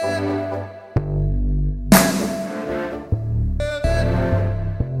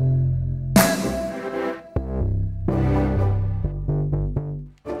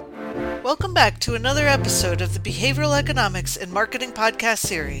Welcome back to another episode of the Behavioral Economics in Marketing podcast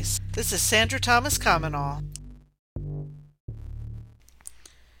series. This is Sandra Thomas Comenall.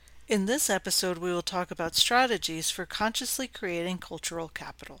 In this episode, we will talk about strategies for consciously creating cultural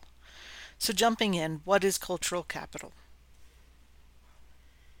capital. So jumping in, what is cultural capital?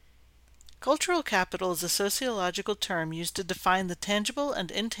 Cultural capital is a sociological term used to define the tangible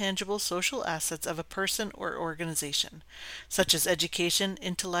and intangible social assets of a person or organization, such as education,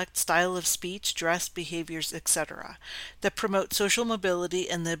 intellect, style of speech, dress, behaviors, etc., that promote social mobility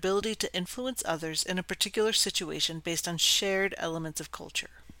and the ability to influence others in a particular situation based on shared elements of culture.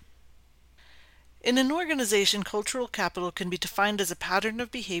 In an organization, cultural capital can be defined as a pattern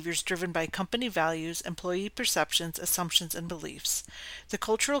of behaviors driven by company values, employee perceptions, assumptions, and beliefs. The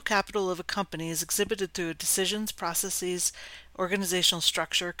cultural capital of a company is exhibited through decisions, processes, organizational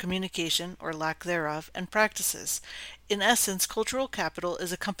structure, communication, or lack thereof, and practices. In essence, cultural capital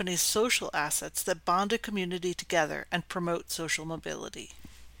is a company's social assets that bond a community together and promote social mobility.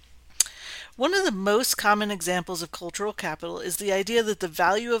 One of the most common examples of cultural capital is the idea that the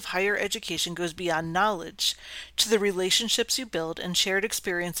value of higher education goes beyond knowledge to the relationships you build and shared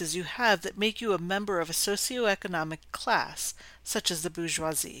experiences you have that make you a member of a socioeconomic class, such as the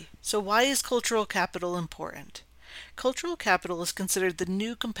bourgeoisie. So why is cultural capital important? Cultural capital is considered the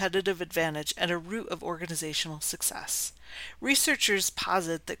new competitive advantage and a root of organizational success. Researchers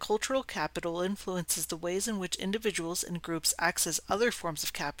posit that cultural capital influences the ways in which individuals and groups access other forms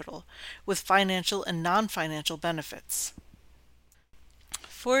of capital, with financial and non-financial benefits.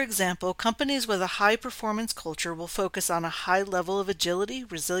 For example, companies with a high-performance culture will focus on a high level of agility,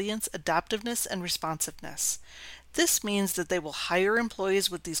 resilience, adaptiveness, and responsiveness. This means that they will hire employees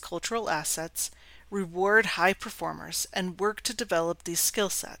with these cultural assets, reward high performers, and work to develop these skill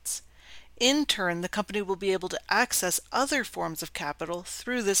sets. In turn, the company will be able to access other forms of capital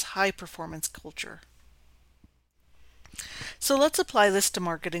through this high-performance culture. So let's apply this to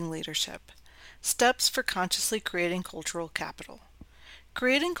marketing leadership. Steps for consciously creating cultural capital.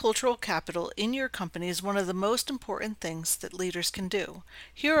 Creating cultural capital in your company is one of the most important things that leaders can do.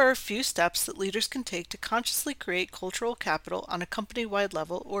 Here are a few steps that leaders can take to consciously create cultural capital on a company-wide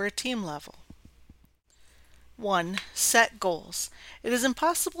level or a team level. 1. Set goals. It is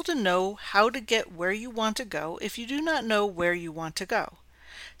impossible to know how to get where you want to go if you do not know where you want to go.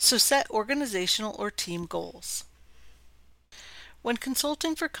 So set organizational or team goals. When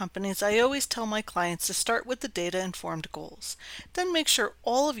consulting for companies, I always tell my clients to start with the data-informed goals. Then make sure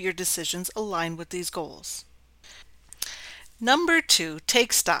all of your decisions align with these goals. Number 2,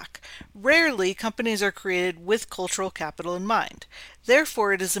 take stock. Rarely companies are created with cultural capital in mind.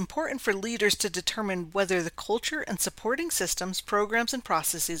 Therefore, it is important for leaders to determine whether the culture and supporting systems, programs, and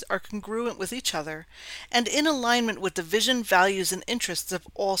processes are congruent with each other and in alignment with the vision, values, and interests of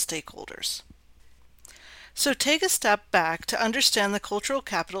all stakeholders. So take a step back to understand the cultural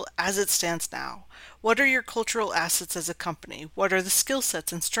capital as it stands now. What are your cultural assets as a company? What are the skill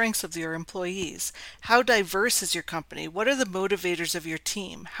sets and strengths of your employees? How diverse is your company? What are the motivators of your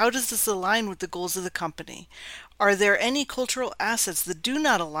team? How does this align with the goals of the company? Are there any cultural assets that do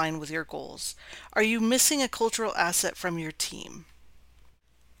not align with your goals? Are you missing a cultural asset from your team?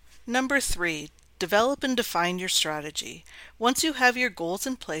 Number 3. Develop and define your strategy. Once you have your goals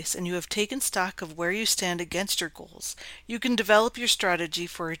in place and you have taken stock of where you stand against your goals, you can develop your strategy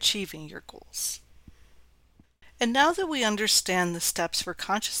for achieving your goals. And now that we understand the steps for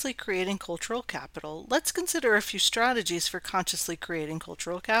consciously creating cultural capital, let's consider a few strategies for consciously creating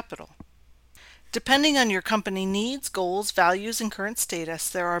cultural capital. Depending on your company needs, goals, values, and current status,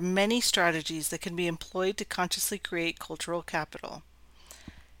 there are many strategies that can be employed to consciously create cultural capital.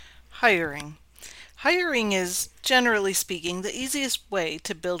 Hiring. Hiring is, generally speaking, the easiest way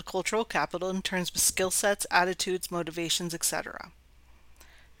to build cultural capital in terms of skill sets, attitudes, motivations, etc.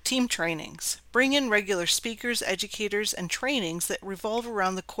 Team trainings. Bring in regular speakers, educators, and trainings that revolve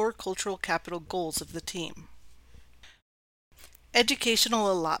around the core cultural capital goals of the team.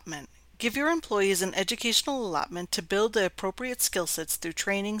 Educational allotment. Give your employees an educational allotment to build the appropriate skill sets through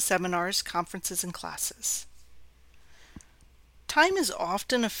training, seminars, conferences, and classes. Time is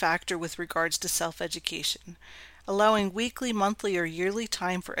often a factor with regards to self-education. Allowing weekly, monthly, or yearly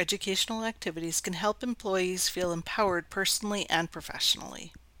time for educational activities can help employees feel empowered personally and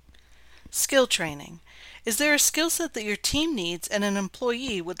professionally. Skill training. Is there a skill set that your team needs and an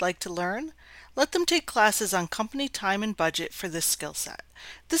employee would like to learn? Let them take classes on company time and budget for this skill set.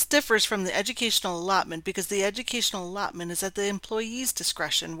 This differs from the educational allotment because the educational allotment is at the employee's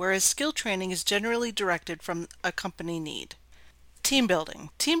discretion, whereas skill training is generally directed from a company need. Team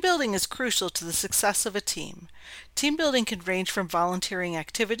building. Team building is crucial to the success of a team. Team building can range from volunteering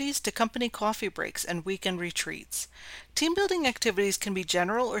activities to company coffee breaks and weekend retreats. Team building activities can be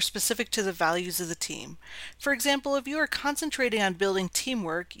general or specific to the values of the team. For example, if you are concentrating on building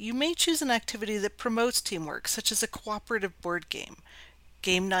teamwork, you may choose an activity that promotes teamwork, such as a cooperative board game,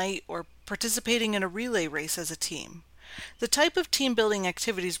 game night, or participating in a relay race as a team. The type of team building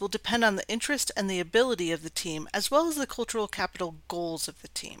activities will depend on the interest and the ability of the team, as well as the cultural capital goals of the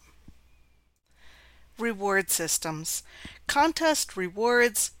team. Reward systems. Contests,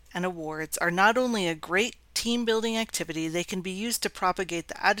 rewards, and awards are not only a great team building activity, they can be used to propagate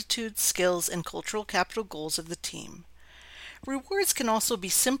the attitudes, skills, and cultural capital goals of the team. Rewards can also be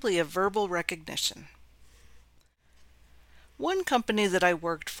simply a verbal recognition. One company that I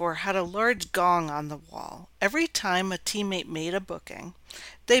worked for had a large gong on the wall. Every time a teammate made a booking,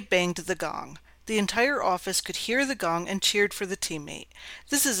 they banged the gong. The entire office could hear the gong and cheered for the teammate.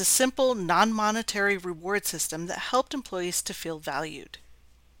 This is a simple, non-monetary reward system that helped employees to feel valued.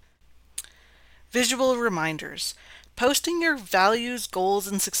 Visual reminders. Posting your values, goals,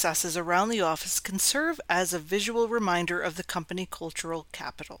 and successes around the office can serve as a visual reminder of the company cultural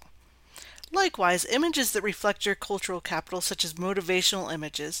capital. Likewise, images that reflect your cultural capital, such as motivational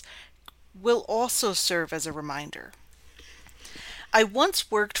images, will also serve as a reminder. I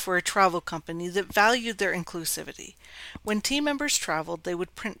once worked for a travel company that valued their inclusivity. When team members traveled, they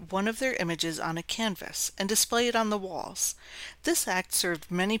would print one of their images on a canvas and display it on the walls. This act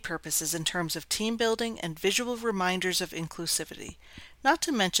served many purposes in terms of team building and visual reminders of inclusivity, not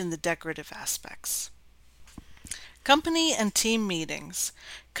to mention the decorative aspects. Company and team meetings.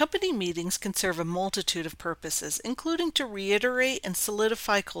 Company meetings can serve a multitude of purposes, including to reiterate and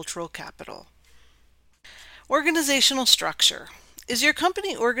solidify cultural capital. Organizational structure. Is your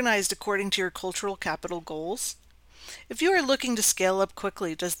company organized according to your cultural capital goals? If you are looking to scale up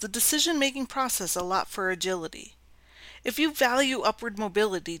quickly, does the decision-making process allow for agility? If you value upward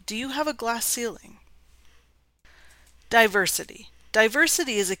mobility, do you have a glass ceiling? Diversity.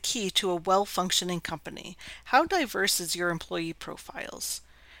 Diversity is a key to a well-functioning company. How diverse is your employee profiles?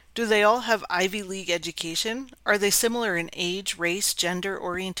 Do they all have Ivy League education? Are they similar in age, race, gender,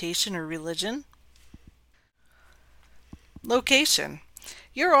 orientation, or religion? Location.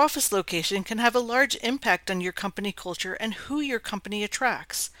 Your office location can have a large impact on your company culture and who your company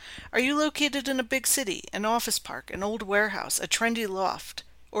attracts. Are you located in a big city, an office park, an old warehouse, a trendy loft,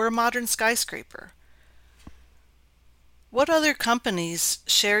 or a modern skyscraper? What other companies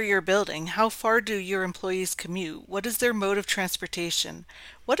share your building? How far do your employees commute? What is their mode of transportation?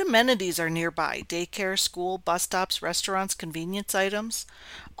 What amenities are nearby? Daycare, school, bus stops, restaurants, convenience items?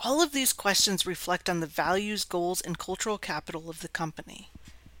 All of these questions reflect on the values, goals, and cultural capital of the company.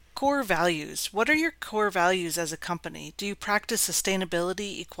 Core values. What are your core values as a company? Do you practice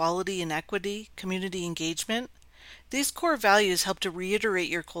sustainability, equality, and equity, community engagement? These core values help to reiterate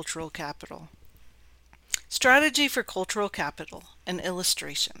your cultural capital. Strategy for cultural capital, an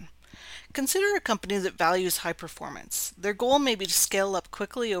illustration. Consider a company that values high performance. Their goal may be to scale up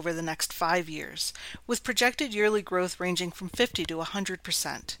quickly over the next 5 years, with projected yearly growth ranging from 50 to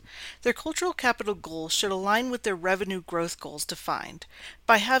 100%. Their cultural capital goals should align with their revenue growth goals defined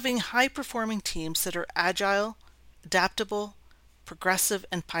by having high-performing teams that are agile, adaptable, progressive,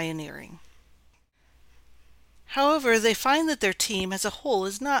 and pioneering. However, they find that their team as a whole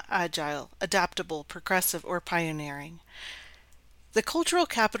is not agile, adaptable, progressive, or pioneering. The cultural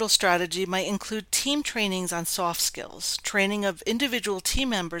capital strategy might include team trainings on soft skills, training of individual team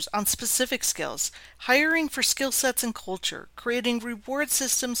members on specific skills, hiring for skill sets and culture, creating reward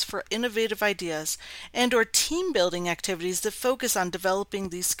systems for innovative ideas, and/or team building activities that focus on developing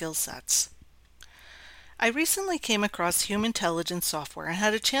these skill sets. I recently came across human intelligence software and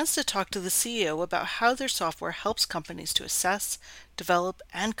had a chance to talk to the CEO about how their software helps companies to assess, develop,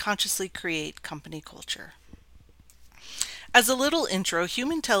 and consciously create company culture. As a little intro,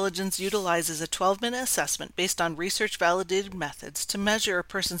 human intelligence utilizes a 12-minute assessment based on research-validated methods to measure a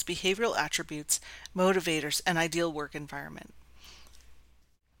person's behavioral attributes, motivators, and ideal work environment.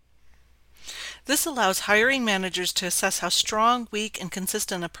 This allows hiring managers to assess how strong, weak, and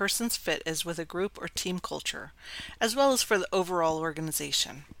consistent a person's fit is with a group or team culture, as well as for the overall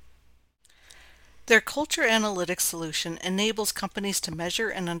organization. Their culture analytics solution enables companies to measure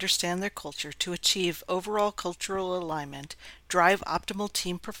and understand their culture to achieve overall cultural alignment, drive optimal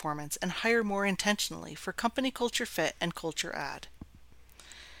team performance, and hire more intentionally for company culture fit and culture add.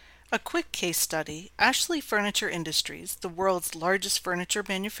 A quick case study: Ashley Furniture Industries, the world's largest furniture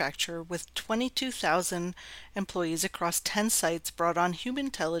manufacturer with 22,000 employees across 10 sites, brought on human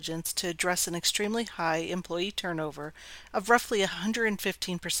intelligence to address an extremely high employee turnover of roughly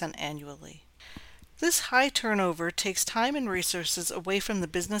 115% annually. This high turnover takes time and resources away from the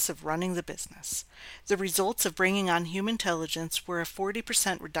business of running the business. The results of bringing on human intelligence were a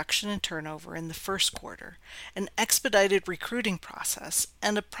 40% reduction in turnover in the first quarter, an expedited recruiting process,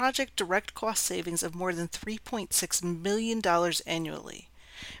 and a project direct cost savings of more than $3.6 million annually.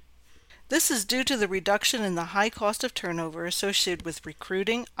 This is due to the reduction in the high cost of turnover associated with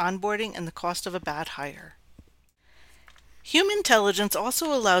recruiting, onboarding, and the cost of a bad hire. Human intelligence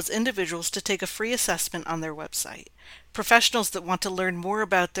also allows individuals to take a free assessment on their website. Professionals that want to learn more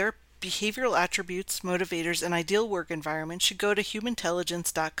about their behavioral attributes, motivators, and ideal work environment should go to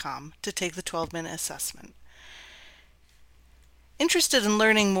humanintelligence.com to take the 12-minute assessment. Interested in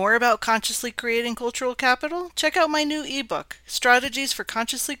learning more about consciously creating cultural capital? Check out my new ebook, Strategies for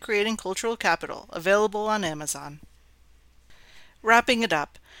Consciously Creating Cultural Capital, available on Amazon. Wrapping it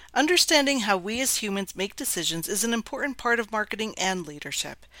up, understanding how we as humans make decisions is an important part of marketing and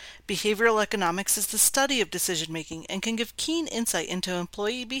leadership. Behavioral economics is the study of decision making and can give keen insight into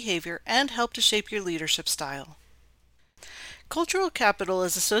employee behavior and help to shape your leadership style. Cultural capital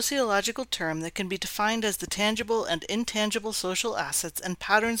is a sociological term that can be defined as the tangible and intangible social assets and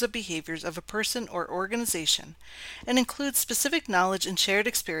patterns of behaviors of a person or organization, and includes specific knowledge and shared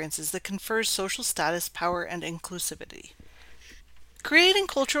experiences that confers social status, power, and inclusivity. Creating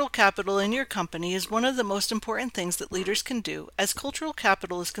cultural capital in your company is one of the most important things that leaders can do, as cultural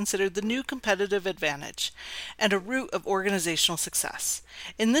capital is considered the new competitive advantage and a root of organizational success.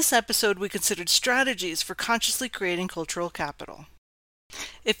 In this episode, we considered strategies for consciously creating cultural capital.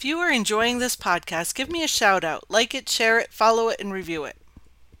 If you are enjoying this podcast, give me a shout out, like it, share it, follow it, and review it.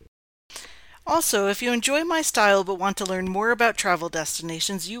 Also, if you enjoy my style but want to learn more about travel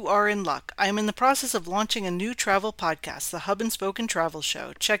destinations, you are in luck. I am in the process of launching a new travel podcast, the Hub and Spoken Travel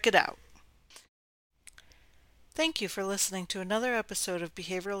Show. Check it out. Thank you for listening to another episode of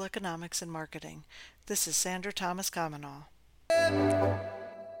Behavioral Economics and Marketing. This is Sandra Thomas Kamenal.